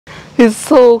He's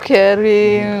so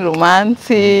caring,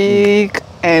 romantic,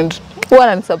 and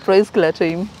one surprise kila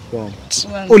time.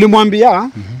 Ulimwambia,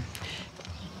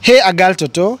 hey a girl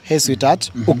toto, hey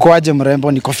sweetheart, ukoaje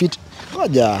mrembo, niko fit.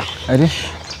 Ngoja.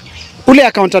 Ule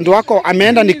accountant wako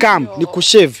ameenda ni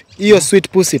kushave hiyo sweet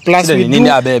pussy plus we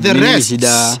do the rest.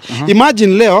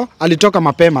 Imagine leo alitoka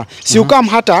mapema. Si ukam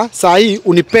hata saa hii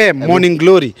unipe morning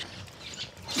glory.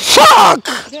 Fuck!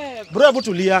 Bro, hebu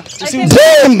tulia.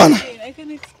 I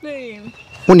can explain.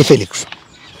 Uni Felix.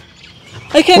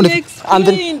 I can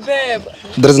explain, babe.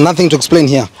 There is nothing to explain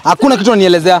here. Hakuna kitu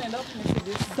nielezea.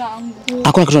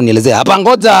 Hakuna kitu nielezea. Hapa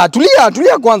ngoja,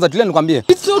 tulia kwanza, tulia nikwambie.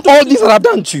 All these are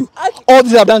done to you. All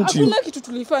these are done to you. Hakuna kitu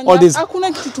tulifanya.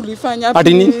 Hakuna kitu tulifanya.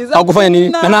 Ati nini? Hakufanya nini?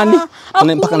 Na nani?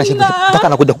 Mpaka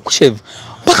nakuja kukushave.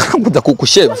 Mpaka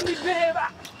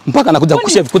nakuja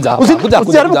kukushave kuja hapa.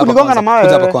 Kuja kunigonga na mawe.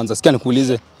 Kuja hapa kwanza. Sikia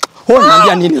nikuulize. Wewe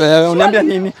unaniambia nini wewe? Unaniambia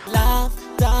nini?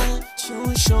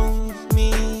 You show me,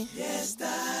 yes, that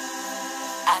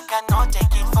I cannot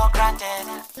take it for granted.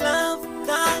 Love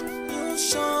that you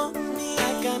show me,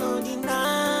 I cannot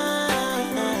deny.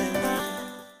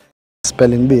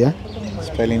 Spelling bee, eh?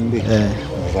 Spelling bee.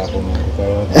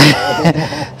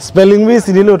 Spelling bee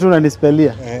si nilo tu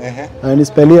unanispelia.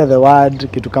 Unanispelia the word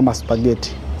kitu kama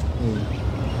spaghetti.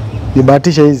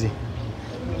 Nibahatisha hizi.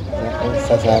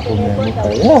 Sasa hapo umeamuka.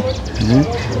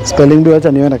 Spelling bee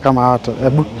acha nione kama hata.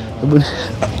 Hebu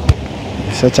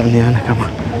acha nione kama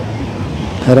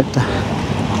director.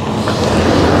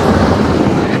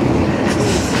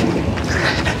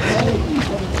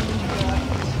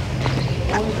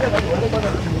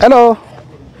 Hello.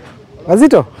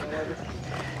 Wazito?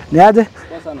 Ni aje?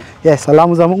 Yes,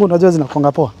 salamu za Mungu unajua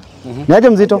zinakonga poa. Ni aje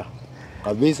mzito?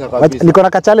 Kabisa. Niko na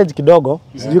ka challenge kidogo.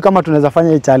 Sijui kama tunaweza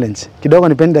fanya hii challenge. Kidogo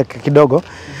nipende kidogo.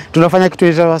 Tunafanya kitu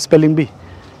inaitwa spelling bee.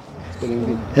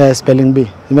 Spelling bee.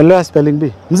 Nimeelewa spelling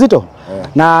bee. Mzito?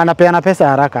 Na napeana pesa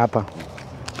haraka hapa.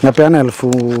 Napeana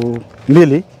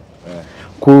 2,000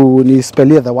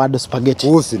 kunispelia the word spaghetti.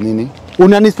 Usi nini?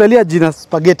 Unanispelia jina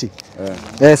spaghetti.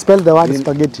 Spell the word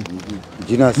spaghetti.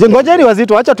 Jina. Ngojeni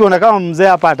wazito, acha tuone kama mzee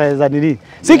hapa ataweza nini.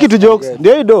 Si kitu jokes,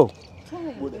 ndio hii do.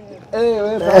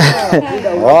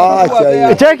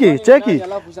 Cheki.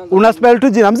 Una spell tu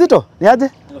jina mzito. Ni aje?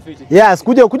 Yes,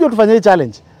 kuja tufanye hii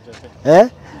challenge.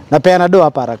 Napeana do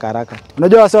hapa haraka.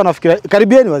 Unajua wase wanafikiria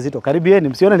karibieni wazito, karibieni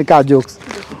msione nikaa jokes.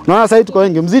 Unaona sasa tuko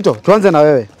wengi mzito, tuanze na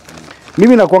wewe.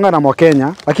 Mimi nakuanga na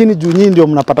Mkenya, lakini juu nyinyi ndio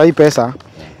mnapata hii pesa.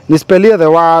 Ni spellia the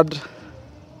word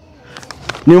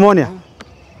pneumonia.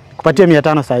 Kupatia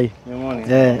 500 sasa hii.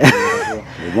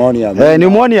 Pneumonia.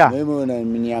 Pneumonia. Mimi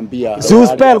unaniambia. Si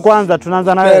spell kwanza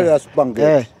tunaanza na wewe.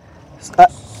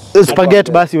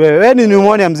 Spaghetti basi wewe. Wewe ni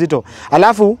pneumonia mzito.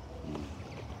 Alafu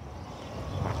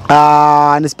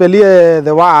nispellie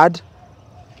the word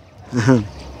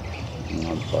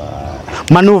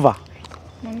maneuver.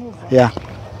 Yeah.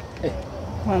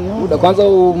 Maneuver. Kwanza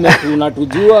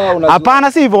unatujua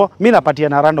hapana si hivyo, mimi napatia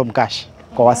na random cash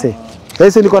kwa wase.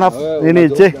 Sasa niko na nini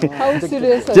cheki.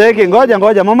 Cheki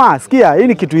ngoja mama sikia hii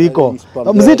ni kitu iko.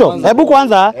 Mzito, hebu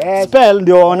kwanza spell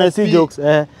ndio waone si jokes.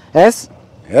 S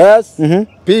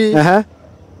P A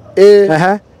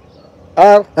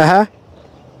R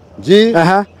G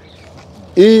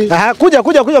E.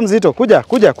 Kuja mzito,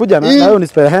 kuja na hiyo ni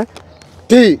spell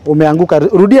T. Umeanguka,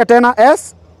 rudia tena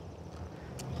S.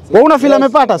 Wewe una feel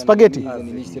amepata spaghetti?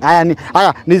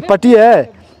 Haya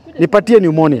nipatie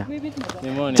pneumonia.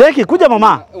 Cheki kuja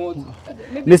mama.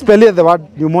 Nispellie the word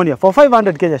pneumonia for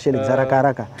 500 Kenya shillings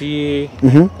haraka. P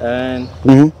N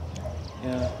U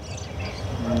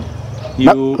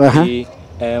E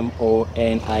M O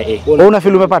N I A. Wewe una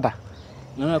feel umepata?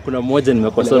 Naona kuna mmoja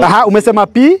nimekosoa. Umesema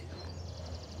P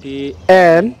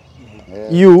N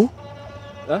U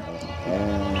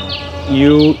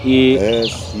U E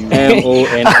M O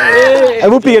N I A.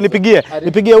 Hebu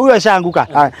nipigie huyu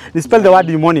ashaanguka. Ni spell the word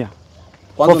pneumonia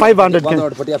for 500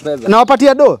 Kenya. Na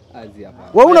wapatia do.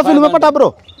 Wewe una feel umepata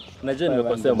bro? Najua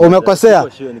nimekosea. Umekosea.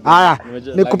 Haya,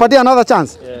 nikupatia another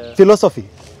chance. Philosophy.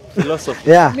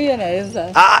 Yeah. Mimi naweza.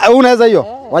 Unaweza hiyo?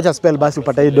 Wacha spell basi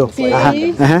upata hiyo do. H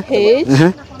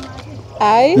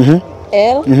I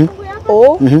L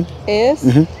O S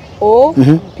O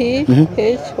P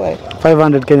H Y.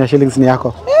 500 Kenya shillings ni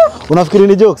yako. Unafikiri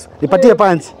ni jokes? Nipatie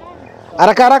punch.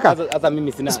 Haraka. Hata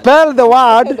mimi sina. Spell the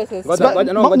word.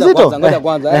 Ngoja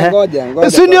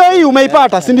kwanza. Si ndio hii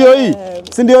umeipata? Si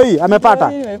ndio hii?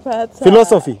 Amepata.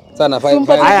 Philosophy. Sana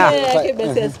Haya.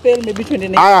 Spell maybe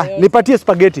 29. Haya, nipatie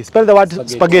spaghetti. Spell the word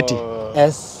spaghetti.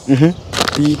 S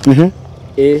P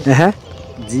A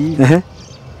G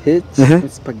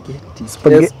Spaghetti.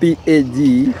 SPAG.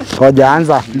 Ngoja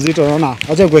anza. Mzito unaona?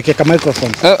 Acha kuweke kama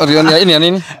microphone. Hii ni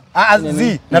nini?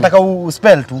 Z, nataka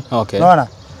uspell tu. Okay. Unaona?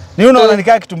 Ni unaona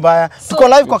nikaa kitu mbaya. Tuko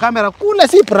live kwa kamera. Kule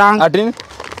si prank. Ati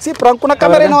si prank, kuna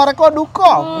kamera ina record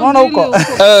huko. Unaona huko?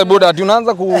 Buda ati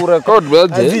unaanza ku record wewe.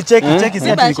 Z check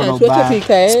si ati niko na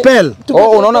ubaya. Spell. Oh,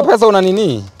 unaona pesa una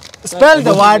nini? Spell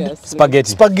the word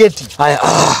spaghetti. Spaghetti. Haya.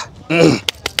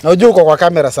 Na ujue uko kwa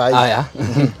kamera sasa hivi. Haya.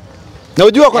 Na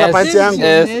ujue uko na panchi yangu.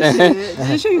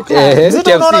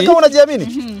 Mzito unaona kama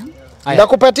unajiamini?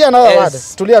 Ndakupatia another word.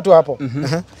 Tulia tu hapo.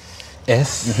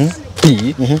 S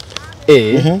P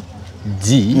A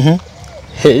G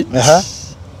H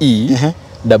E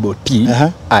double T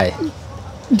I.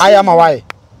 I ama Y.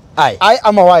 I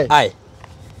ama Y. I.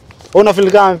 Una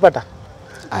feel kama umepata?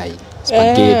 I.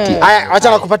 Spaghetti.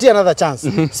 Acha nakupatia another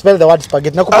chance. Spell the word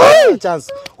spaghetti. Nakupatia another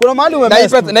chance. Kuna mahali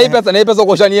umemesa. Na hii pesa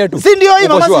kwa shani yetu. Si ndio hii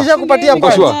mama sisha kupatia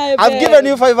point. I've given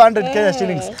you 500 Kenya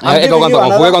shillings. Eka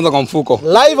kwanza kwa mfuko.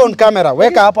 Live on camera.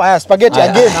 Weka hapo haya spaghetti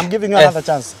again. I'm giving you another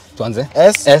chance. Tuanze.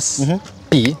 S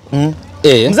P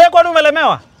A. Mzee kwani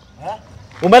umelemewa?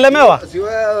 Umelemewa? Si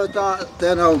wewe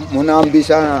tena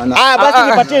mnaambishana. Basi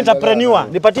nipatie entrepreneur.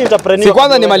 Nipatie entrepreneur. Si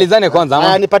kwanza nimalizane kwanza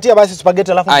ama? Nipatie basi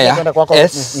spaghetti alafu nitaenda kwako.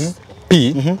 S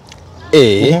P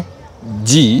A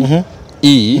G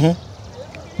E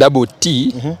double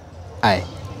T I.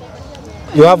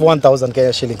 You have 1,000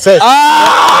 Kenya shillings. Say.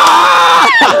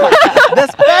 The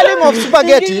spelling of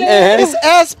spaghetti is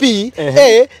S P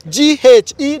A G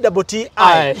H E double T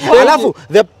I. Alafu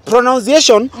the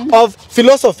pronunciation of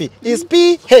philosophy is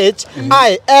P H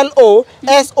I L O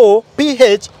S O P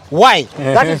H Y.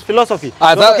 That is philosophy.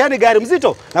 Kiani gari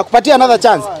mzito? Nakupatia another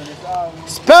chance.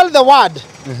 Spell the word.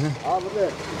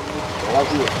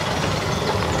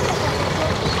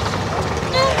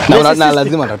 Na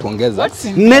lazima tatuongeza.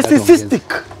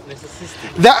 Narcissistic.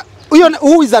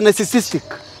 Who is a narcissistic?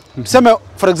 Tuseme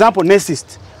for example narcissist.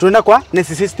 Tunaenda kwa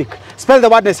narcissistic. Spell the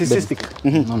word narcissistic.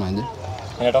 Unaonaje?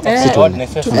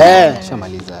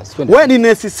 Shamaliza. When ni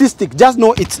narcissistic, just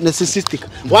know it's narcissistic.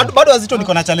 Bado wazito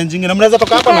niko na challenge nyingine. Mnaweza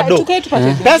toka hapa na do.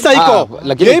 Pesa iko.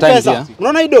 Lakini pesa.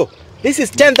 Unaona hii do? This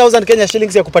is 10,000 Kenya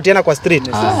shillings ya kupatiana kwa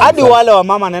street. Hadi wale wa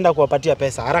mama anaenda kuwapatia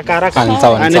pesa. Haraka.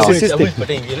 Narcissistic.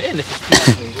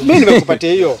 Mimi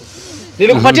nimekupatia hiyo.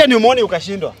 Nilikupatia pneumonia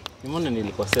ukashindwa. Pneumonia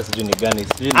nilikosea sijui ni gani.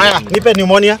 Nipe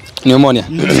pneumonia.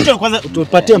 Mzito kwanza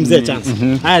tupatie mzee chance.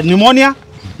 Pneumonia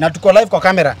na tuko live kwa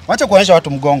kamera. Wacha kuonyesha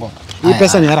watu mgongo. Hii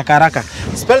pesa ni haraka.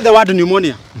 Spell the word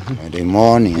pneumonia.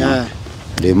 Pneumonia.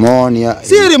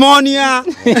 Si pneumonia.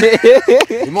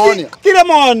 Pneumonia.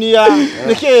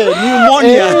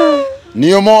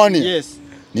 Pneumonia. Yes.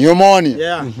 Pneumonia.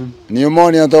 Yeah.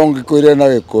 Pneumonia tongi kuire na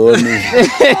gikoni.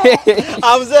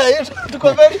 Amzee,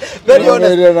 tuko very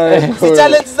honest. Si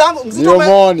challenge zangu mzito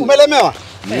umelemewa.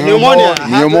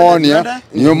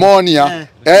 Pneumonia.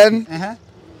 N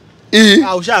E.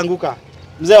 Ushaanguka.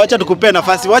 Mzee wacha tukupe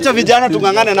nafasi. Wacha vijana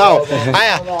tungangane nao.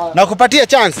 Haya, nakupatia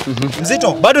chance.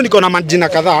 Mzito, bado niko na majina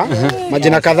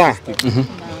kadhaa.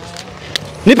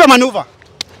 Nipe manuva.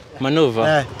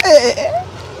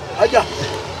 Aja.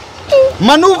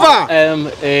 Manuva. M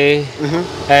A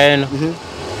N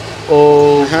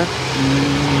O.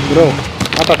 Bro,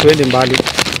 hapa tuende mbali.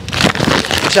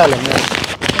 Inshallah.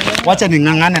 Wacha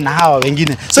ningangane na hawa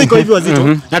wengine. So iko hivi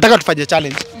wazito. Nataka tufanye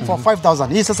challenge for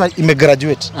 5,000. Hii sasa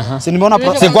imegraduate. Si nimeona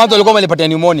si kwanza ulikuwa umelipatia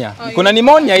pneumonia. Kuna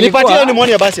pneumonia ilikuwa. Nipatie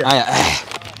pneumonia basi. Haya.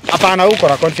 Hapana huko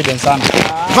na confidence sana.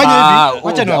 Fanya hivi.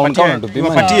 Wacha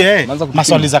niwapatie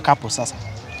maswali za couple sasa.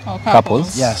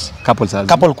 Couples? Yes.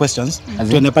 Couple questions.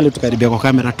 Tuende pale tukaribia kwa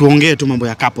kamera. Tuongee tu mambo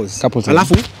ya couples.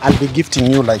 Alafu I'll be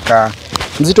gifting you like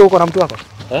mzito huko na mtu wako?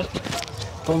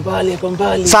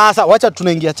 Pambali. Sasa wacha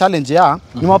tunaingia challenge ya.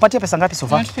 Nimewapatia pesa ngapi so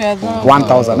far?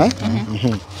 1,000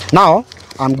 Now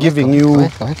I'm giving you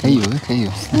weka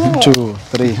hiyo. 2,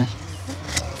 3,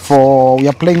 4. We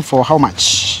are playing for how much?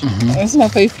 It's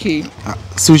not 5K.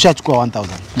 Si ushachukua 1,000.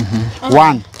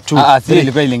 1, 2,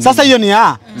 3. Sasa hiyo ni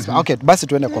okay, basi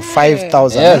tuende kwa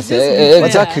 5,000. Yes,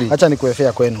 exactly. Acha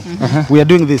nikuefea kwenu. We are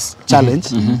doing this challenge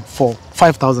for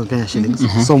 5,000 Kenya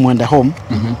shillings. So muende home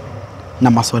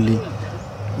na maswali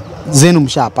zenu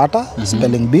mshapata,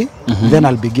 spelling bee, then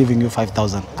I'll be giving you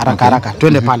 5,000. Haraka.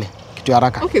 Twende pale. Kitu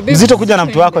haraka. Mzito kuja na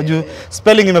mtu wako juu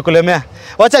spelling imekulemea.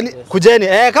 Wacha kujeni.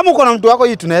 Kama uko na mtu wako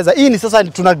hii tunaweza. Hii ni sasa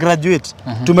tuna graduate.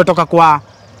 Tumetoka kwa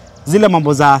zile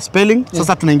mambo za spelling,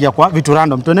 sasa tunaingia kwa vitu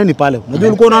random. Twendeni pale. Unajua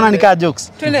ulikuwa unaona nikaa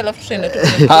jokes. Twende alafu twende tu.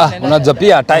 Unajua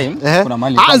pia time kuna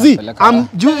mali. I'm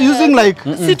using like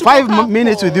 5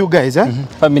 minutes with you guys,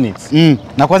 5 minutes.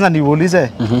 Na kwanza niulize,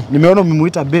 nimeona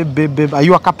umemuita babe, are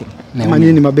you a couple? Kama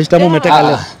nini mabeshta umeteka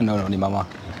leo? No, ni mama.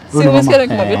 Si umesikia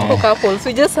nikwambia tuko couples.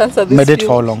 We just answer this. Medate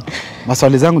for how long?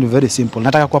 Maswali zangu ni very simple.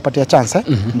 Nataka kuwapatia chance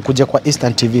mkuje kwa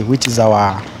Eastern TV, which is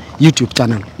our YouTube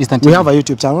channel. We have a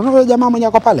YouTube channel. Unaona jamaa mwenye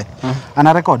ako pale?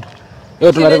 Ana record.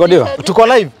 Yo tunarekodiwa. Tuko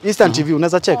live Eastern TV,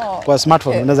 unaweza check kwa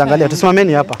smartphone, unaweza angalia.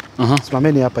 Tusimameni hapa.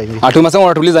 Tusimameni hapa hivi. Tumesema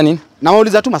unatuuliza nini? Na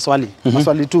wauliza tu maswali.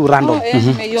 Maswali tu random.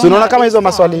 So unaona kama hizo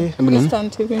maswali Eastern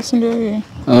TV ndio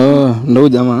hiyo. Ndio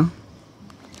jamaa.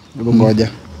 Hebu ngoja.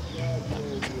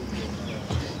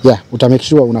 Yeah, uta make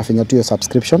sure unafanya tu hiyo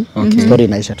subscription. Story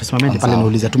inaisha. Tusimameni pale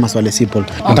nauliza tu maswali simple.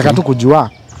 Nataka tu kujua.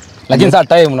 Lakini saa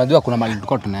time unajua kuna mali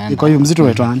tulikuwa tunaenda. Iko hiyo mzito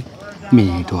unaitwa nani?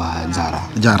 Mimi naitwa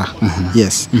Jara.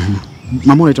 Yes.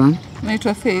 Mama unaitwa nani?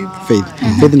 Naitwa Faith.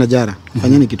 Faith na Jara.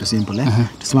 Fanyeni kitu simple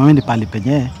Tusimameni pale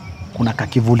penye kuna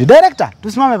kakivuli. Director,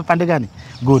 tusimame pande gani?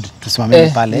 Good.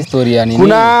 Tusimameni pale. Historia nini?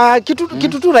 Kuna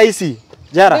kitu tu rahisi.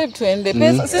 Jara. Tuende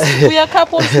pesa. Sisi we are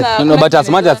couples na. No, but as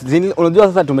much as unajua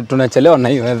sasa tunachelewa na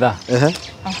hiyo weather.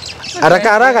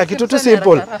 Haraka kitu tu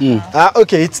simple.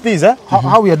 Okay, it's this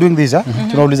how we are doing this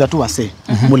tunauliza tu wase.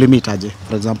 Mulimitaje.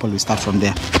 For example, we start from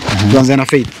there. Tuanze na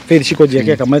Faith. Faith shiko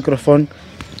jiwekea ka microphone.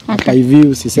 Hapa hivi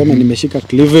usiseme nimeshika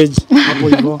cleavage hapo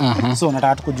hivyo. So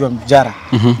nataka tu kujua Jara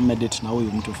medate na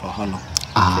huyu mtu for how long?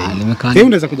 Nimekana. Wewe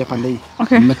unaweza kuja pande hii.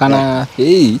 Nimekana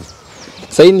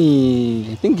sasa ni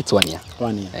I think it's 1 year.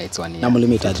 1 year. It's 1 year. Na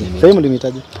mulimitaje. Wewe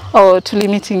mulimitaje?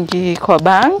 Tulimitingi kwa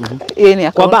bank. Yeye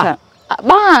ni Kwa account.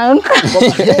 Bank.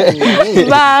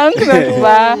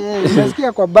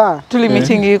 Unasikia kwa bar.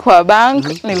 Tulimitingi kwa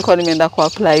bank. Nilikuwa nimeenda ku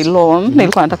apply loan.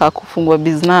 Nilikuwa nataka kufungua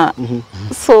business.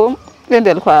 So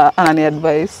yeye alikuwa anani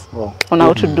advice on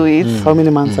how to do it. How many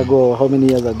months ago? How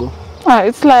many years ago?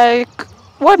 It's like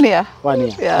 1 year. 1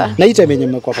 year. Yeah. Na hii time yenye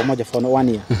mmekuwa pamoja for 1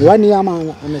 year. 1 year ama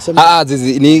amesema?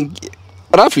 Zizi ni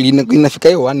roughly inafika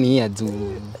hiyo 1 year tu.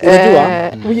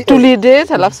 Unajua?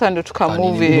 Tulidate alafu sasa ndio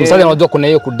tukamove. Sasa unajua kuna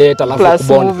hiyo kudate alafu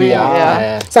kubond pia.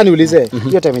 Sasa niulize,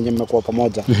 hiyo time yenye mmekuwa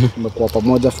pamoja, mmekuwa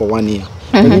pamoja for 1 year.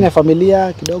 Wengine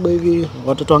familia kidogo hivi,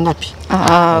 watoto wangapi?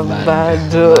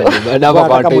 Bado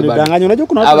Hapa mlidanganya, unajua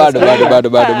kuna watu bado.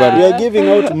 we are giving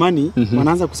out money,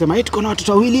 wanaanza kusema tuko na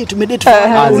watoto wawili, tumedate.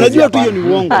 Unajua tu hiyo ni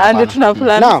uongo. Ndio tuna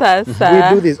plan sasa.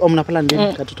 We do this. Mna plan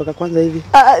nini? Katotoka kwanza hivi?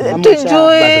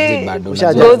 Tujue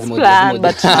God's plan,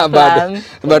 but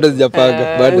bado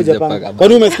sijapanga.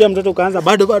 Kwani umesikia mtoto ukaanza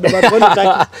bado kwani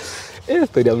unataka?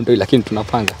 Story ya mtu lakini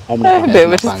tunapanga.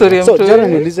 So Jara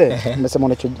niulize, umesema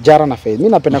unacho Jara na Faith.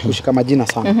 Mimi napenda kushika majina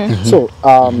sana. So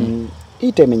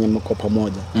hii time yenye mko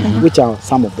pamoja, which are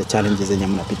some of the challenges zenye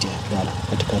mnapitia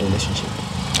katika relationship?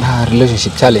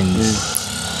 Relationship challenges.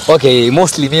 Okay,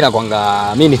 mostly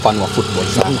mimi ni fan wa football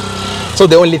sana. So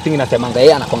the only thing nasemanga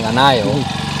yeye anakonga nayo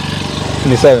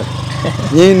niseme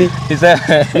nini?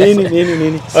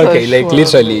 Nini? Okay, like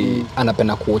literally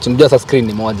anapenda kuwatch. Unajua sasa screen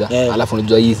ni moja, alafu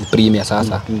unajua hizi premier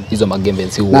sasa hizo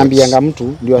magembe si huo. Naambianga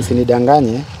mtu ndio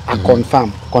asinidanganye,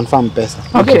 confirm pesa.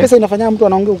 Okay. Pesa inafanya mtu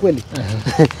anaongea ukweli.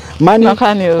 Money,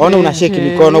 ona unashake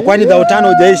mikono kwani za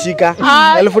 5 hujaishika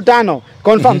 1500.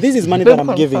 Confirm this is money that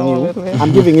I'm giving you.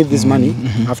 I'm giving you this money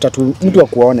after mtu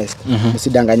akuwa honest.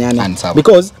 Usidanganyane.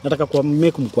 Because nataka kuwa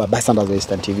make mkuu ambassador za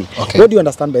Eastern TV. What do you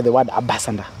understand by the word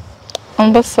ambassador?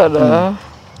 Ambassador.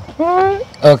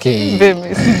 Okay.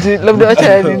 Labda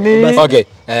acha nini? Okay.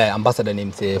 Ambassador ni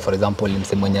mse, for example,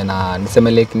 mse mwenye na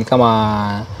niseme like ni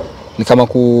kama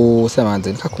kusema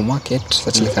nje nika ku market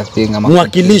such like a thing ama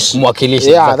mwakilishi.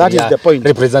 Yeah, that is the point.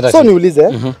 Representative. So niulize,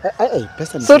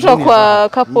 pesa ni. So kwa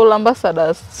couple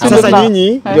ambassadors. Sasa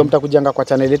nyinyi ndio mtakujanga kwa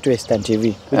channel yetu ya Eastern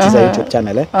TV, which is a YouTube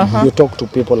channel You talk to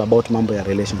people about mambo ya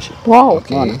relationship. Wow.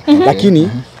 Okay. Lakini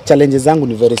challenges zangu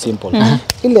ni very simple.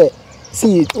 Ile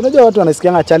si unajua watu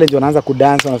wanasikianga challenge wanaanza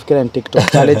kudance wanafikiria ni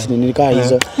TikTok challenge ni nini kama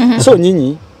hizo. So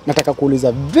nyinyi nataka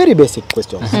kuuliza very basic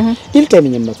questions. Ile time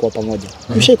yenye mmekuwa pamoja,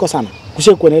 mshaikosana?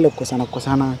 Kushaikuwa na ile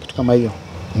kukosana kitu kama hiyo?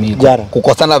 Jara.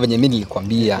 Kukosana venye mimi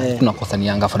nilikwambia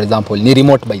tunakosanianga, for example ni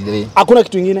remote by the way. Hakuna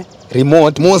kitu kingine?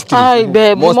 Remote mostly.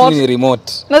 Mostly ni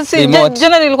remote. Na si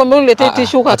jana nilikwambia ulete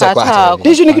tissue ukakataa.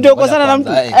 Tissue ni kitu ya kukosana na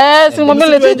mtu? Si mwambie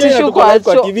ulete tissue kwa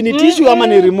TV ni tissue ama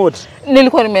ni remote?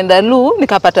 Nilikuwa nimeenda Lu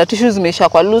nikapata tissue zimeisha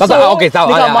kwa Lu. Sasa okay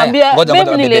sawa. Nikamwambia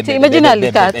babe nilete, imagine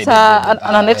alikataa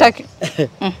analeta.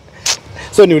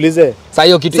 So niulize. Sasa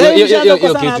hiyo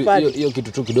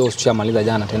kitu tu kidogo tushamaliza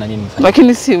jana tena nini nifanye?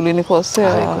 Lakini si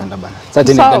ulinikosea. Kwenda bana. Sasa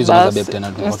tena nitalizungumza babe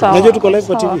tena. Unajua tuko live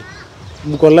kwa TV.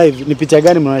 Mko live ni picha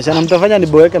gani mnaonyeshana? Mtafanya ni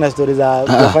boeka na stories za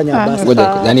kufanya basi.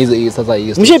 Ngoja yani hizo sasa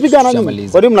hiyo. Mshapigana nini?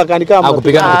 Kwa nini mnakaandika hapo?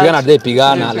 Kupigana ndio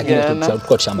pigana lakini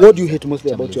tuko shamba. What do you hate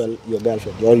mostly about your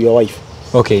girlfriend or your wife?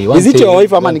 Okay, is it your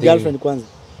wife ama ni girlfriend kwanza?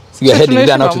 So you heading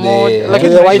there not to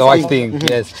the wife thing.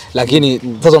 Yes. Lakini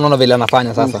sasa unaona vile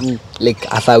anafanya sasa. Like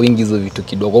asa wingi hizo vitu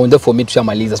kidogo. Unja for me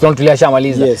tushamaliza. Sio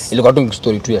tuliashamaliza. Ilikuwa tu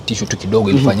story tu ya tissue tu kidogo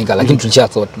ilifanyika lakini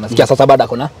tulishasort. Nasikia sasa baada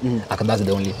akona that's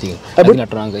the only thing.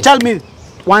 Tell me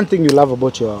one thing you love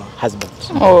about your husband.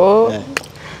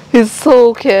 He's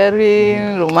so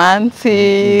caring,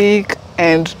 romantic,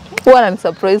 and one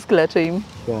surprise kila time.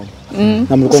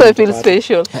 So I feel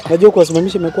special. Najua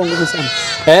kusimamisha imekuwa ngumu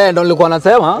sana. Ndio nilikuwa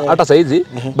nasema hata saa hizi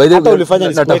by the way ulifanya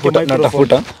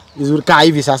natafuta vizuri kaa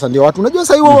hivi sasa ndio watu unajua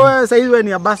sasa hivi wewe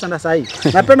ni ambassador sasa hivi.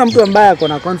 Napenda mtu ambaye ako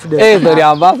na confidence. Ndio ni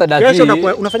ambassador. Kesho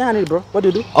unafanya nini bro? What do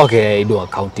you do? Okay, I do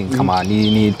accounting kama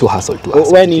ni to hustle to.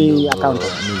 Wewe ni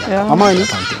accountant. Mama ni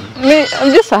accounting.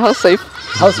 I'm just a housewife.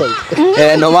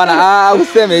 Ndio maana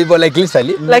useme hivyo like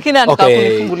literally. Lakini anataka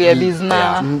kunifungulia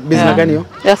business. Business gani hiyo?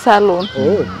 Ya salon.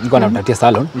 Niko natafutia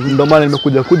salon. Ndio maana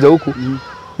nimekuja huku.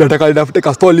 Nataka nitafute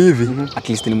ka stall hivi. At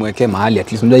least nimwekee mahali.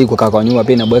 At least unajua yuko kaka kwa nyumba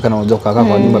pia inaboeka na unajua kaka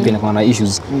kwa nyumba pia kuna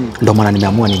issues. Ndio maana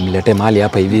nimeamua nimletee mahali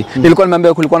hapa hivi. Nilikuwa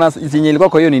nimeambia kulikuwa na yenye ilikuwa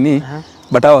kwa hiyo nini?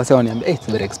 But hao wasema niambia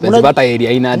it's very expensive. Hata area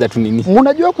haina haja tu nini.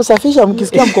 Mnajua kusafisha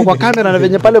mkisikia mko kwa kamera na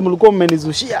venye pale mlikuwa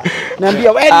mmenizushia.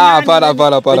 Niambia wewe. Para.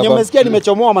 Nimesikia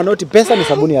nimechomoa manoti pesa ni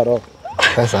sabuni ya roho.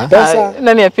 Pesa.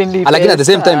 Nani apendi? Lakini at the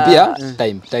same time pia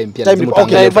time pia lazima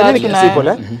tufanye kitu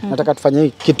simple nataka tufanye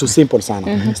kitu simple sana.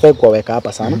 Sitaki kuweka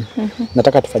hapa sana.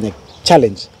 Nataka tufanye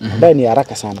challenge ambayo ni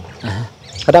haraka sana.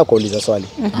 Nataka kuuliza swali.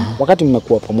 Wakati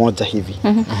mmekuwa pamoja hivi,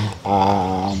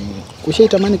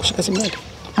 ushaitamani kushika simu yake?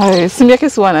 Simu yake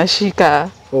si wanashika.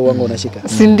 Wewe wangu unashika.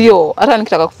 Si ndio? Hata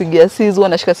nikitaka kupigia simu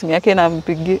anashika simu yake na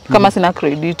mpigie kama sina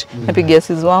credit napigia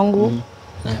simu wangu.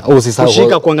 Usisahau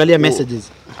kushika kuangalia messages.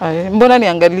 Mbona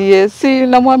niangalie? Si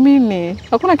namwamini.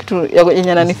 Hakuna kitu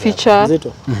yenye ananificha.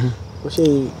 Zito.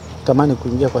 Tamani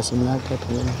kuingia kwa simu yake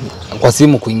kwa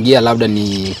simu kuingia labda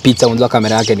ni picha unajua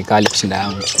kamera yake ni kali kushinda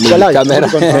yangu.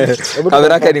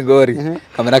 Kamera yake ni gori.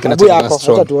 Kamera yake inatoka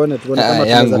strong. Acha tuone kama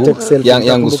tunaweza take selfie.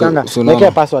 Yangu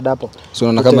weka password hapo.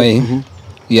 Unaona kama hii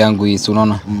yangu hii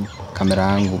unaona kamera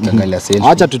yangu ukiangalia selfie.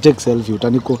 Acha tu take selfie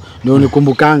utaniko ndio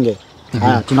unikumbukange.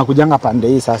 Haya tunakujanga pande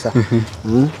hii sasa.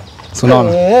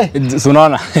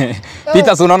 Unaona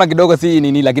Peter unaona kidogo si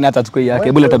nini lakini hata tukoi yake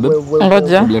hebu leta bebe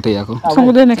ngoja leta yako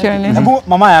ngoja nikione hebu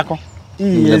mama yako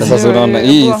hii sasa unaona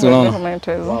hii unaona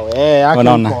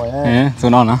unaona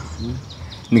unaona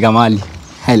ni kamali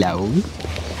hello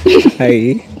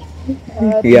hi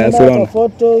unaona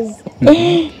photos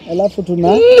alafu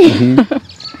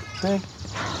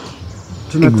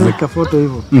tunataka photo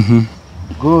hivyo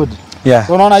good.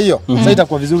 Unaona hiyo? Sasa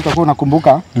itakuwa vizuri utakuwa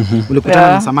unakumbuka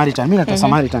ulikutana na Samiratan. Mimi naitwa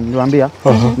Samiratan niliwaambia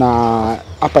na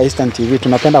hapa Eastern TV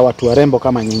tunapenda watu warembo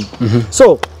kama nyinyi.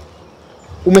 So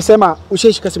umesema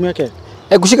ushaishika simu yake?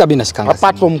 Kushika bila shikanga.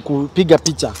 Apart from kupiga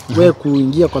picha, wewe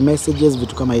kuingia kwa messages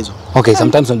vitu kama hizo. Okay,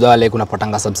 sometimes unajua like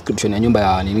unapotanga subscription ya nyumba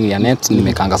ya nini ya net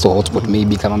nimekaanga so hotspot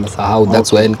maybe kama msahau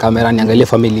that's why camera niangalie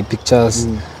family pictures.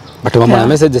 But mama na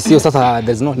message sio sasa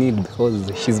there's no need because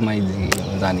she's my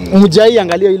ndani. Mjai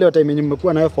angalia ile time yenye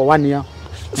mmekuwa nayo for 1 year.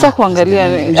 Sasa kuangalia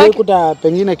mjai kuta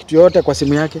pengine kitu yote kwa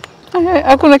simu yake.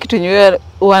 Hakuna kitu nyewe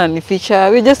wananificha.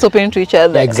 We just open to each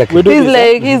other. Exactly. He's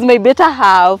like he's my better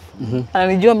half.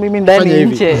 Ananijua mimi ndani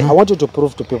nje. I want you to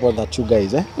prove to people that you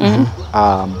guys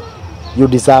you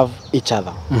deserve each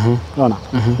other. Unaona?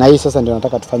 Na hii sasa ndio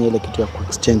nataka tufanye ile kitu ya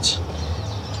exchange.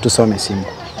 Tusome simu.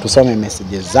 Tusome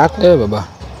messages zako. Baba.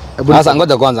 Sasa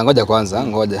ngoja kwanza.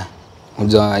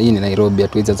 Unajua hii ni Nairobi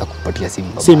hatuwezi za kupatia simu.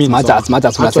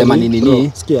 Smart tunasema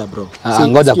nini? Sikia bro.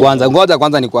 Ngoja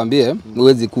kwanza nikwambie,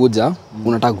 uwezi kuja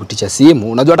unataka kuticha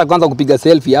simu. Unajua hata kwanza kupiga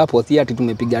selfie hapo si ati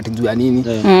tumepiga ati juu ya nini.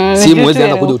 Simu uwezi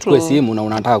anza kuja uchukue simu na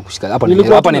unataka kushika.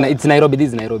 Hapa ni it's Nairobi, this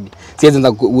is Nairobi. Siwezi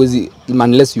anza uwezi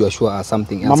unless you are sure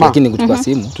something else. Lakini kuchukua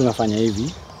simu tunafanya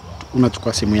hivi.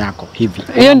 Unachukua simu yako hivi.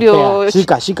 Hiyo ndio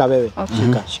shika wewe.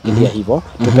 Shikilia hivyo,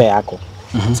 tupe yako.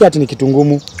 Si ati ni kitu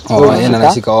ngumu. Yeye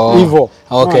anashika hivyo.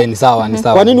 Okay, ni sawa.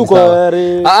 Kwa nini uko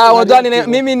unajua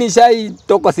mimi nishai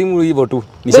toka simu hivyo tu.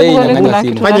 Nishai na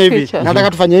simu. Fanya hivi.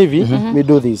 Nataka tufanye hivi. We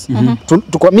do this.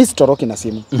 Tukwa miss toroki na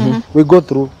simu. We go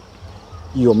through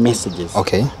your messages.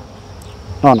 Okay.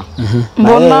 Naona.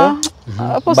 Mbona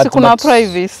hapo si kuna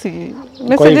privacy.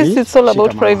 Messages it's all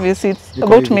about privacy. It's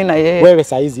about me na yeye. Wewe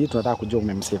saa hizi tunataka kujua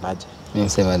umemsave aje.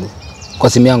 Nimemsave aje? Kwa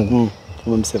simu yangu.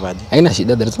 Umemsave aje? Haina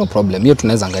shida, there is no problem. Hiyo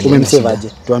tunaweza angalia. Umemsave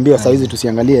aje? Tuambie saa hizi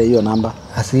tusiangalie hiyo namba.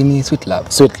 Asini Sweet Love.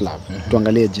 Sweet Love.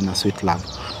 Tuangalie jina Sweet Love.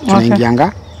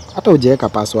 Tunaingianga hata hujaweka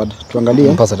password.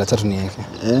 Tuangalie. Password acha tuniweke.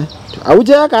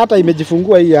 Hujaweka hata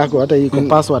imejifungua hii yako hata iko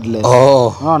passwordless.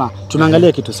 Unaona?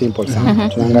 Tunaangalia kitu simple sana.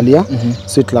 Tunaangalia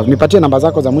Sweet Love. Nipatie namba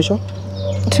zako za mwisho.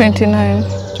 29.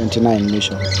 29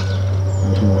 mwisho.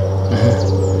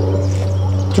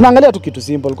 Tunaangalia tu kitu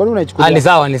simple. Kwani unaichukulia? Ni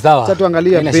sawa, ni sawa. Sasa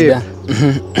tuangalia babe.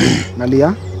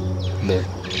 Angalia.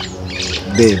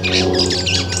 Babe.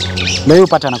 Leo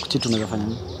upata na kuchiti unaweza fanya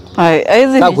nini?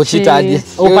 Hizi ni kuchita aje.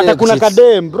 Upata kuna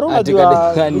kadem bro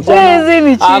unajua. Hizi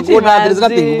ni cheating. There's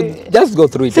nothing. Just go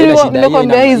through it.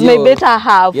 Nimekwambia he's my better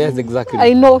half. Yes, exactly.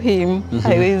 I know him.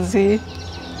 Haiwezi.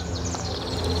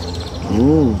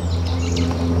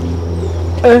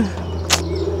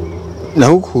 Na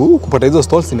huku kupata hizo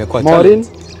stalls imekuwa challenge. Maureen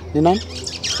ni nani?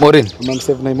 Maureen.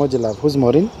 Umemsave na emoji love. Who's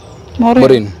Maureen?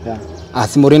 Maureen. Yeah.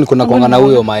 Si Maureen kuna kuangana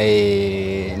huyo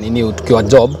nini tukiwa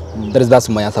job. That's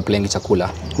my answer playing chakula.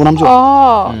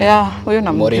 Unamjua? Yeah, huyo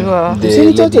namjua.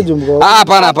 Usinichoche jumbo.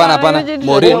 Hapana.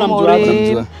 Maureen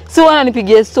unamjua. Si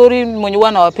wananipigia story mwenye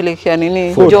wanawapelekea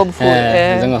nini job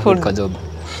food kwa job.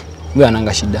 Wewe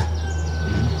ananga shida.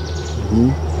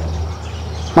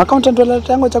 Accountant wala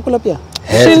tango chakula pia?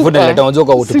 Food naleta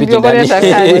mojoka utupiki ndani.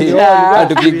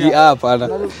 Atupiki hapana.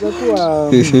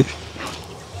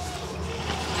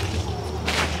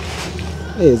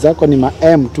 Zako ni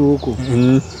ma-M tu huku.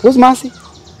 Who's Masi?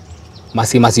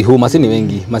 Masi ni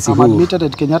wengi. Masi I'm admitted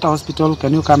at Kenyatta Hospital.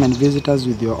 Can you come and visit us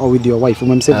with your wife?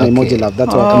 Umemsave na emoji love.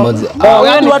 That's what.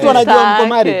 Watu wanajua mko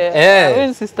married. Huyo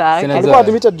ni sister yake. Alikuwa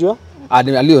admitted jua?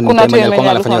 Alio ni kama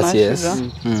alikuwa anafanya CS.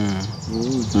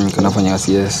 Kanafanya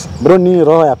CS. Bro ni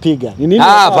roho ya piga. Ni nini?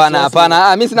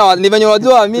 Hapana. Mimi sina ni venye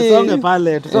unajua mimi. Tusonge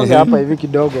pale, tusonge hapa hivi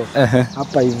kidogo.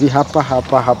 Hapa hivi hapo.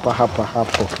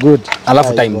 Good.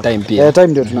 Alafu time pia. Time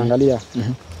ndio tunaangalia.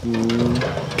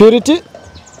 Purity.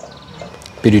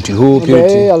 Purity.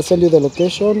 I'll send you the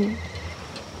location.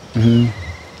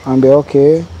 And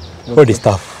okay. What is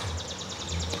stuff?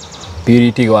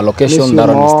 Purity wa location that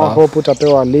on stuff. Hope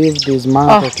utapewa leave this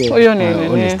month. Okay. Huyo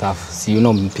ni stuff. See, you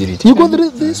know Purity. You go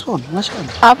through this one.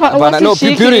 Hapa no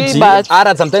Purity.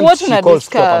 Ara sometimes she calls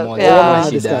for pamoja.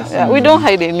 Yeah, we don't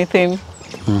hide anything.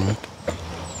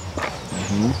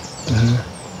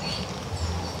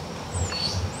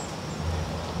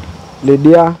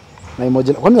 Lydia na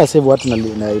emoji. Kwani na save watu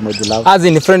na emoji love? As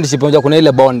in friendship, unajua kuna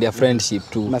ile bond ya friendship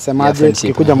tu. Nasemaje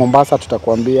tukikuja Mombasa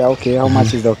tutakwambia okay how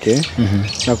much is okay.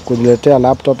 Na kukuletea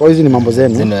laptop. Hizi ni mambo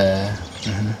zenu.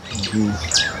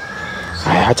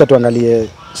 Acha tuangalie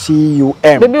CUM.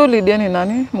 Baby Lydia ni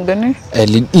nani? Mgani?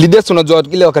 Lydia unajua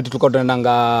ile wakati tulikuwa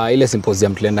tunaendanga ile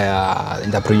symposium tulienda ya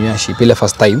entrepreneurship ile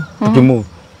first time tukimove.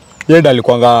 Yeye ndiye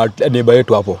alikuanga neighbor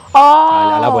yetu hapo.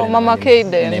 Mama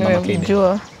Kaden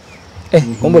nimemjua.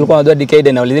 Kumbe ulikuwa unajua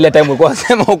𝐾𝐈𝐒 na ile time ulikuwa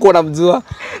unasema uko unamjua.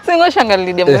 Singo shangali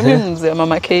Lydia mimi mzee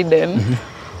mama Kaden.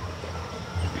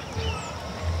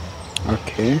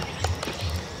 Okay.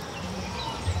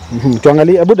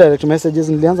 Tuangalie hebu direct messages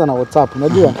nilianza na WhatsApp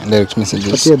unajua? Direct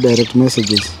messages. Patia direct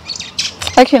messages.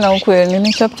 Akina ukweli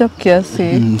ni chap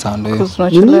kiasi. Sawa ndio.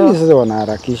 Nini sasa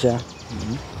wanaharakisha?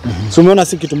 So umeona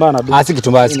si kitu mbaya na duka. Si kitu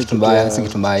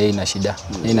mbaya, ina shida.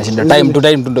 Ina shida time to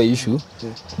time ndio issue.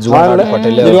 Jua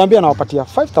napotelea. Niliwaambia nawapatia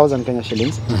 5000 Kenya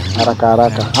shillings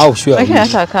haraka. Au sure. Lakini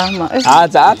hata kama.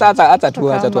 Acha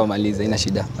tu amalize ina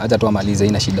shida. Acha tu amalize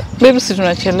ina shida. Baby si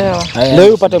tunachelewa.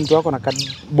 Leo upate mtu wako na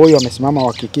boy wamesimama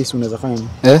wakikisi unaweza fanya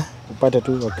nini? Upate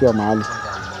tu wakiwa mahali.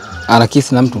 Ana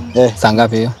kiss na mtu? Saa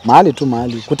ngapi hiyo? Mahali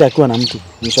kuta akiwa na mtu.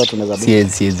 Ni shot unaweza bia.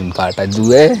 Siwezi mpata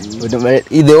juu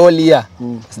the whole year.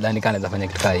 Sidhani kana nafanya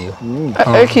kitu kama hiyo.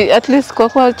 Okay, at least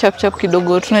kwa chap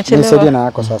kidogo tunachelewa. Nisaidie na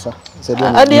yako sasa.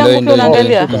 Hadi yangu pia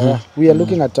unaangalia. We are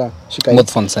looking at shika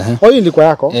both phones hii ilikuwa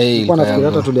yako? Kwa nafikiri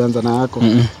hata tulianza na yako.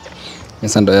 Ni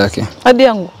ndo yake. Hadi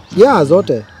yangu. Yeah,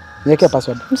 zote. Niweke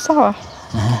password. Sawa.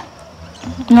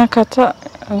 Nakata.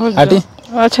 Ngoja. Ati?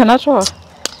 Acha natoa.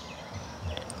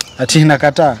 Ati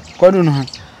nakataa. Kwani una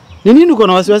nini uko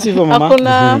na wasiwasi hivyo mama?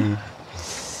 Hakuna.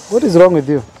 What is wrong with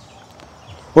you?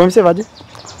 Umemsave aje?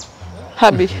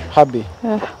 Habi. Okay.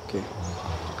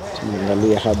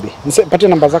 Tunaangalia Habi. Patia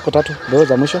namba zako 3 ndio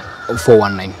za mwisho.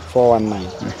 419.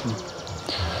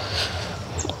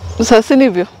 Sasa ni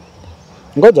hivyo.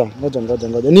 Ngoja.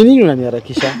 Ni nini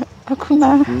unaniharakisha?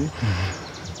 Hakuna.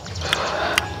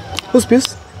 Who's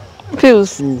Pius?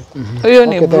 Huyo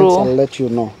ni bro. I'll let you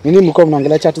know. Nini mko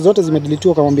mnaangalia chat zote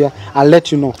zimedeletiwa kamwambia I'll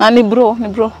let you know. Ni bro.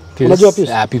 Unajua Pius?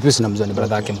 Pius namjua ni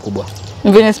brother yake mkubwa.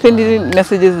 Venye spendi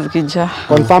messages zikija.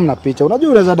 Confirm na picha.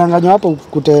 Unajua unaweza danganywa hapo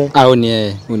kute.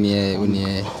 Unie.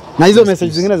 Na hizo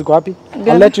messages zingine ziko wapi?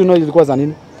 I'll let you know zilikuwa za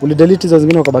nini? Ulidelete hizo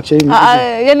zingine ukabakisha hivi.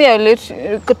 Yani I'll let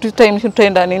time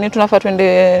tutaenda nini? Tunafaa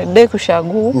twende day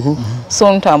kushagu.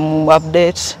 So nitam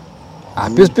update.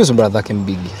 Pius brother yake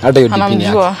mbigi. Hata hiyo dipini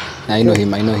yake. I know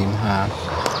him.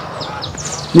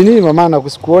 Nini mama na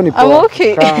kusikuoni poa.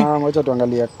 Okay. Acha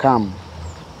tuangalia cam.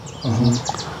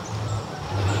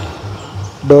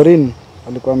 Doreen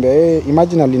alikwambia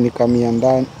imagine alinikamia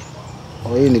ndani.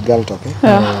 Oh, hii ni girl talk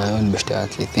Ni best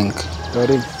yake I think.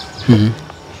 Doreen.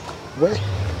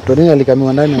 Doreen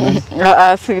alikamia ndani nani?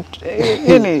 Si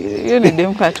yeye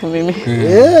dem katu mimi.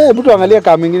 Mtu angalia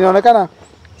kama mwingine inaonekana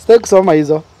sitaki kusoma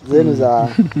hizo zenu za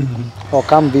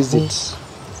come visit.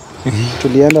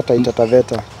 Tulienda Taita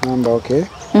Taveta. Namba okay.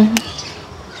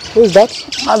 Who is that?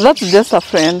 That's just a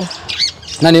friend.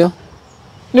 Nani yo?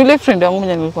 Ni yule friend wangu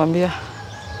mwenye nilikwambia.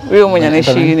 Huyo mwenye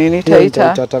anaishi nini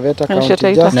Taita Taveta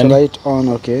County. Just right on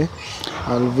okay.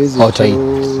 I'll visit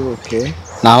you. Okay.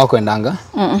 Na wako endanga?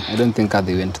 I don't think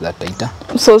they went to that Taita.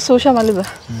 So ushamaliza?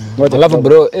 Alafu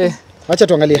bro acha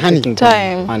tuangalie honey.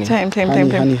 Time.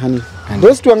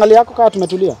 Bro tuangalie yako kama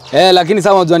tumetulia. Lakini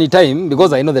sawa unajua ni time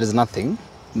because I know there is nothing.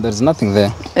 There's nothing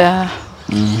there. Yeah.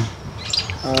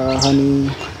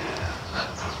 Honey.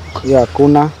 Yeah,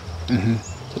 kuna.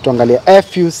 Tuangalie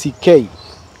𝐓𝐕.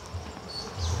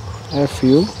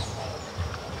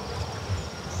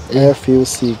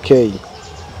 𝐓𝐕.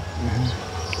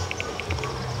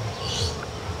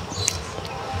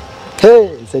 Hey,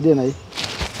 saidia na hii.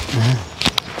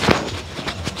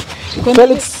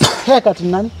 Felix haircut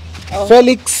ni nani?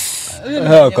 Felix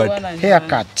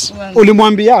haircut.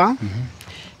 Ulimwambia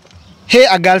hey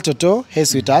a girl toto, hey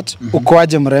sweetheart,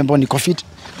 ukoaje mrembo, niko fit.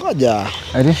 Ngoja.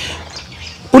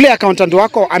 Ule accountant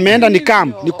wako ameenda ni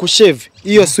kushave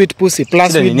hiyo sweet pussy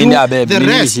plus we do the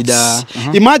rest.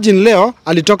 Imagine leo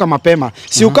alitoka mapema.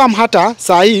 Si ukam hata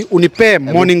saa hii unipe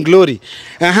morning glory.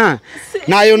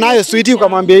 Nayo sweetie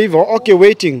ukamwambia hivyo, okay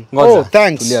waiting. Oh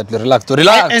thanks. Relax.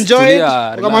 I enjoyed.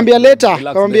 Ukamwambia later.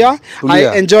 Ukamwambia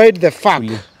I enjoyed the fuck.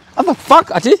 The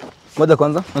fuck ati? Ngoja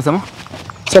kwanza. Unasema?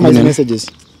 Sema hizo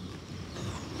messages.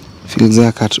 Felix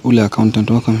haircut ule accountant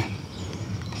wako.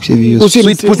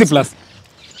 Sweet pussy plus.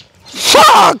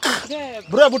 Fuck!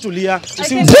 Bro, hebu tulia.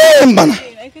 Damn bana.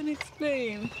 I can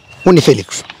explain. Uni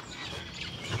Felix.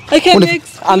 I can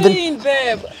explain,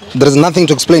 babe. There is nothing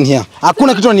to explain here.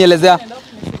 Hakuna kitu nielezea.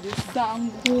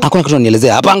 Hakuna kitu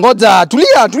nielezea. Hapa ngoja,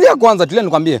 tulia kwanza, tulia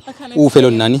nikwambie. Ufelo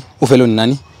ni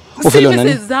nani?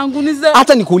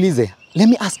 Hata nikuulize. Let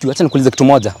me ask you, hata nikuulize kitu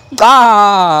moja.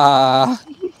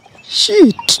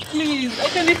 Shit. Please, I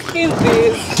can explain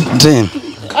this. Damn.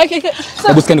 Okay.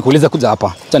 Hebu sikia nikuulize kuja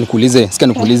hapa. Acha nikuulize, sikia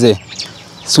nikuulize.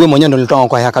 Siwe mwenyewe ndo nilitoa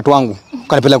kwa haircut wangu.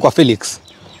 Kanipeleka kwa Felix.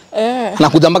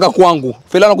 Anakuja mpaka kwangu.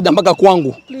 Fela anakuja mpaka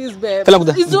kwangu. Please babe. Fela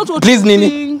kuja. Please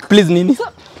nini?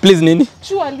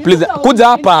 Please. Kuja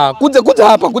hapa. Kuja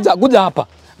hapa.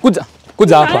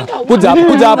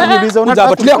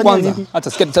 Tulia kwanza.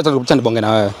 Acha sikia acha nibonge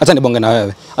na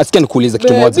wewe. Asikia nikuulize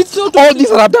kitu moja. All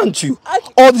this I've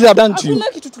done to you.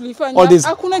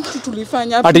 Hakuna kitu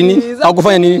tulifanya. Ati nini?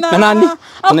 Hakufanya nini? Na nani?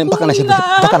 Mpaka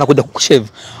anakuja kukushave.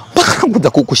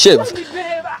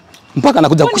 Mpaka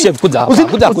anakuja kushave kuja hapa.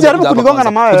 Kuja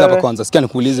hapa kwanza. Sikia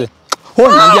nikuulize.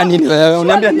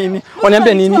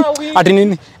 Uniambia nini? Ati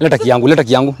nini? Leta kiyangu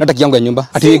ya nyumba.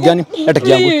 Ati wig gani? Leta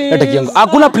kiyangu.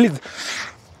 Hakuna please.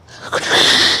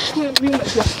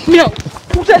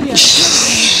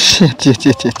 Shit.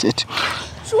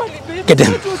 Get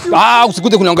them.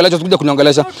 Usikuje kuniongelesha.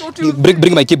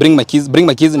 Bring my keys.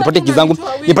 Nipate kizangu.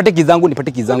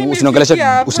 Usiniongeleshe.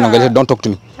 Don't talk to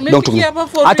me.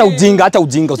 Hata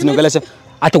ujinga usiniongeleshe.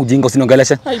 Hata ujinga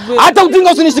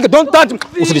usinishike. Don't touch me.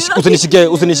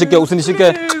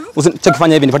 Usinishike.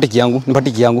 Chakifanya hivi nipate kiyangu.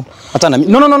 Hata na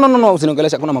no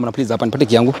usiniongelesha. Kuna mama please hapa nipate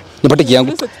kiyangu.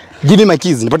 Give me my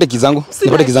keys. Nipate kizangu.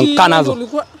 Kanazo.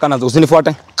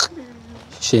 Usinifuate.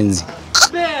 Shenzi.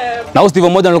 Na usivo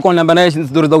moja nilikuwa niambia naye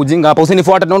stories za ujinga hapa.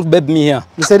 Usinifuate, don't babe me here.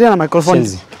 Nisaidia na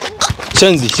microphone.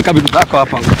 Shenzi, shika bibi zako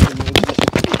hapa.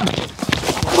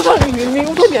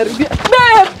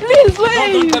 Please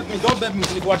wait. Don't babe me,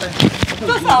 usinifuate.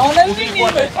 Sasa ona nini?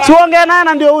 Siongea naye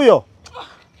na ndio huyo.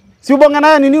 Si ubonge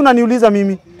naye nini unaniuliza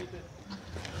mimi?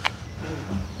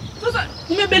 Sasa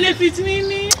umebenefit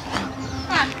nini?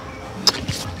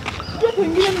 Watu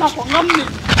wengine mnakuanga mimi.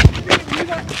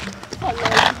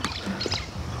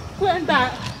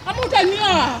 Kwenda. Ama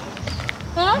utanioa?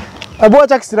 Hebu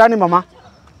acha kisirani mama.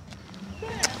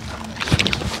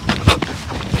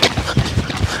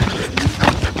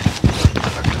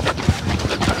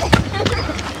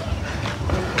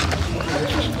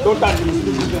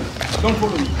 Don't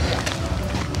follow me.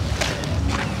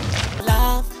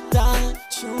 Love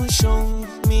that you show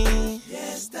me.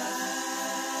 Yes, that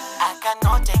I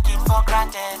cannot take it for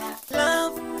granted.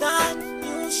 Love that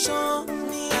you show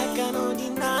me, I cannot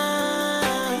deny.